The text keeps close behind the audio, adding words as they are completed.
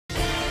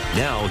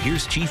Now,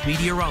 here's Chief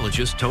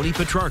Meteorologist Tony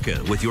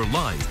Petrarca with your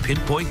live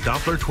Pinpoint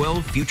Doppler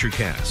 12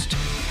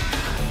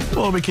 Futurecast.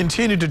 Well, we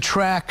continue to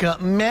track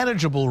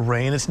manageable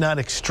rain. It's not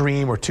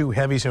extreme or too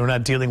heavy, so we're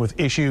not dealing with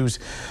issues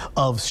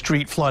of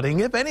street flooding.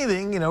 If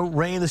anything,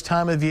 rain this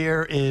time of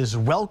year is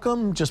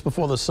welcome just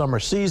before the summer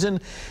season,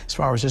 as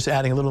far as just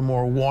adding a little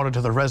more water to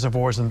the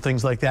reservoirs and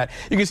things like that.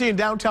 You can see in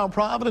downtown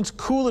Providence,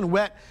 cool and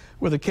wet,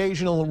 with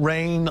occasional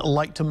rain,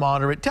 light to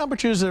moderate.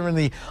 Temperatures are in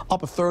the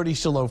upper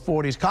 30s to low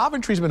 40s.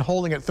 Coventry's been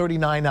holding at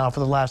 39 now for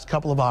the last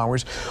couple of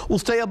hours. We'll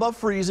stay above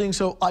freezing,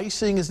 so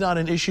icing is not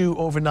an issue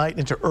overnight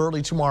into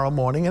early tomorrow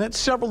morning. And it's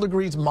several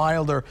degrees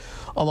milder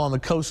along the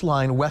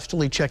coastline,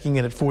 westerly checking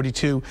in at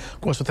 42.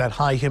 Of course, with that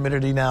high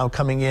humidity now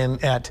coming in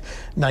at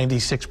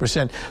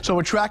 96%. So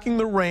we're tracking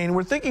the rain.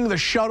 We're thinking the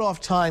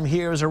shutoff time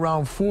here is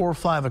around 4 or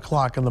 5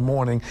 o'clock in the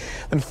morning.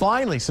 And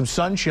finally, some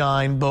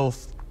sunshine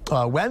both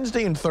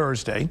Wednesday and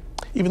Thursday.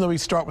 Even though we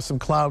start with some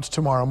clouds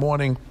tomorrow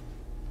morning,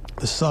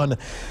 the sun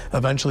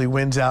eventually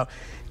wins out.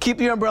 Keep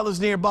the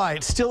umbrellas nearby.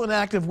 It's still an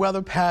active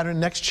weather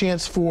pattern. Next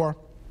chance for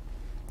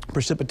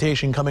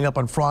precipitation coming up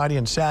on Friday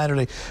and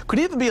Saturday. Could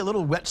even be a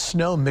little wet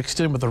snow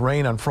mixed in with the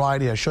rain on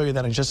Friday. I'll show you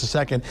that in just a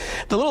second.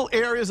 The little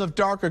areas of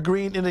darker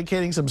green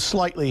indicating some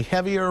slightly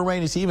heavier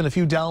rain. You see even a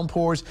few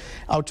downpours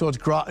out towards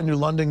Groton, New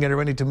London, getting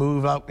ready to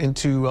move out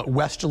into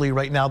westerly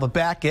right now. The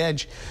back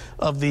edge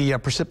of the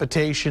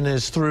precipitation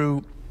is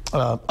through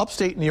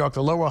upstate New York,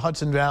 the lower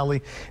Hudson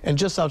Valley, and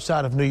just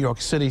outside of New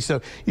York City. So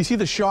you see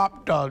the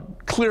sharp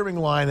clearing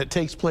line that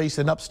takes place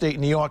in upstate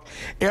New York.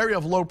 Area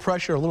of low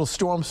pressure, a little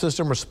storm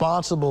system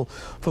responsible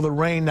for the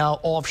rain now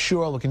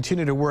offshore will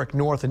continue to work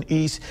north and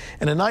east.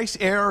 And a nice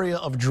area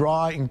of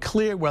dry and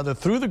clear weather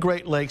through the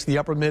Great Lakes, the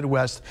upper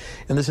Midwest.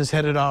 And this is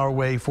headed our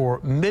way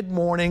for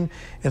mid-morning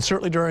and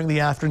certainly during the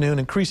afternoon,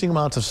 increasing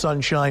amounts of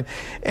sunshine.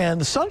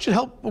 And the sun should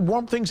help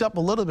warm things up a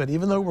little bit.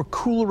 Even though we're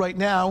cooler right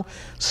now,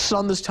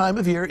 sun this time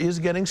of year is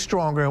getting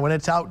stronger, and when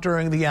it's out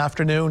during the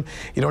afternoon,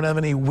 you don't have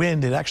any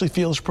wind. It actually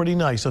feels pretty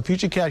nice. So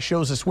Futurecast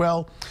shows us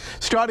well.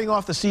 Starting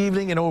off this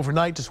evening and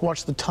overnight, just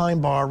watch the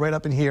time bar right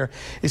up in here.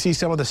 You see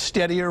some of the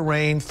steadier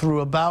rain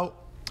through about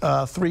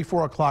 3,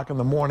 4 o'clock in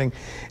the morning,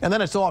 and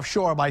then it's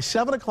offshore. By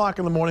 7 o'clock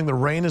in the morning, the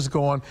rain is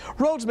gone.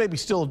 Roads may be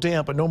still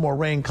damp, but no more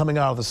rain coming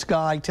out of the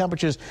sky.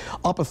 Temperatures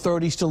upper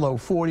 30s to low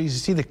 40s. You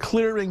see the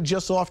clearing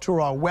just off to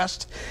our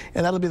west,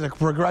 and that'll be the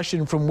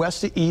progression from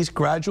west to east,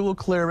 gradual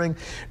clearing.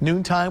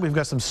 Noontime, we've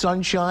got some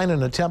sunshine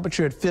and a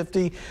temperature at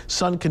 50.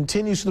 Sun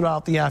continues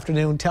throughout the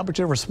afternoon.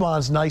 Temperature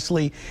responds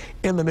nicely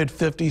in the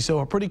mid-50s, so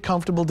a pretty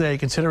comfortable day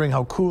considering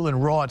how cool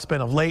and raw it's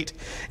been of late.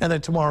 And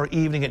then tomorrow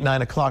evening at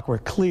 9 o'clock, we're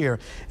clear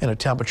and a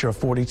temperature of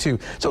 42.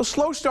 So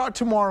slow start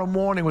tomorrow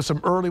morning with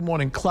some early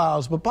morning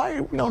clouds, but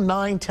by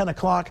 9, 10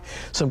 o'clock,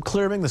 some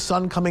clearing. The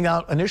sun coming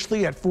out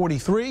initially at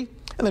 43.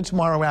 And then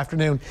tomorrow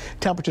afternoon,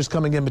 temperatures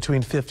coming in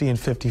between 50 and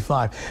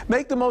 55.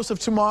 Make the most of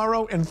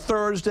tomorrow and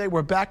Thursday.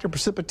 We're back to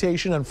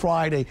precipitation on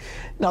Friday.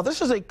 Now,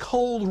 this is a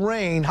cold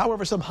rain.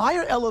 However, some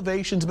higher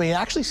elevations may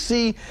actually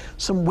see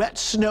some wet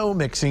snow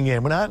mixing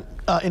in. We're not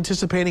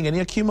anticipating any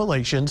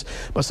accumulations,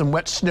 but some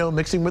wet snow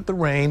mixing with the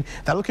rain.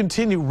 That'll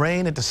continue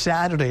rain into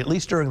Saturday, at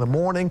least during the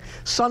morning.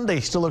 Sunday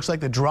still looks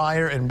like the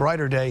drier and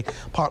brighter day.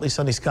 Partly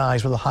sunny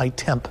skies with a high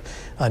temp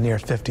near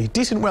 50.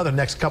 Decent weather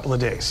next couple of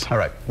days. All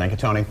right. Thank you,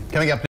 Tony. Coming up.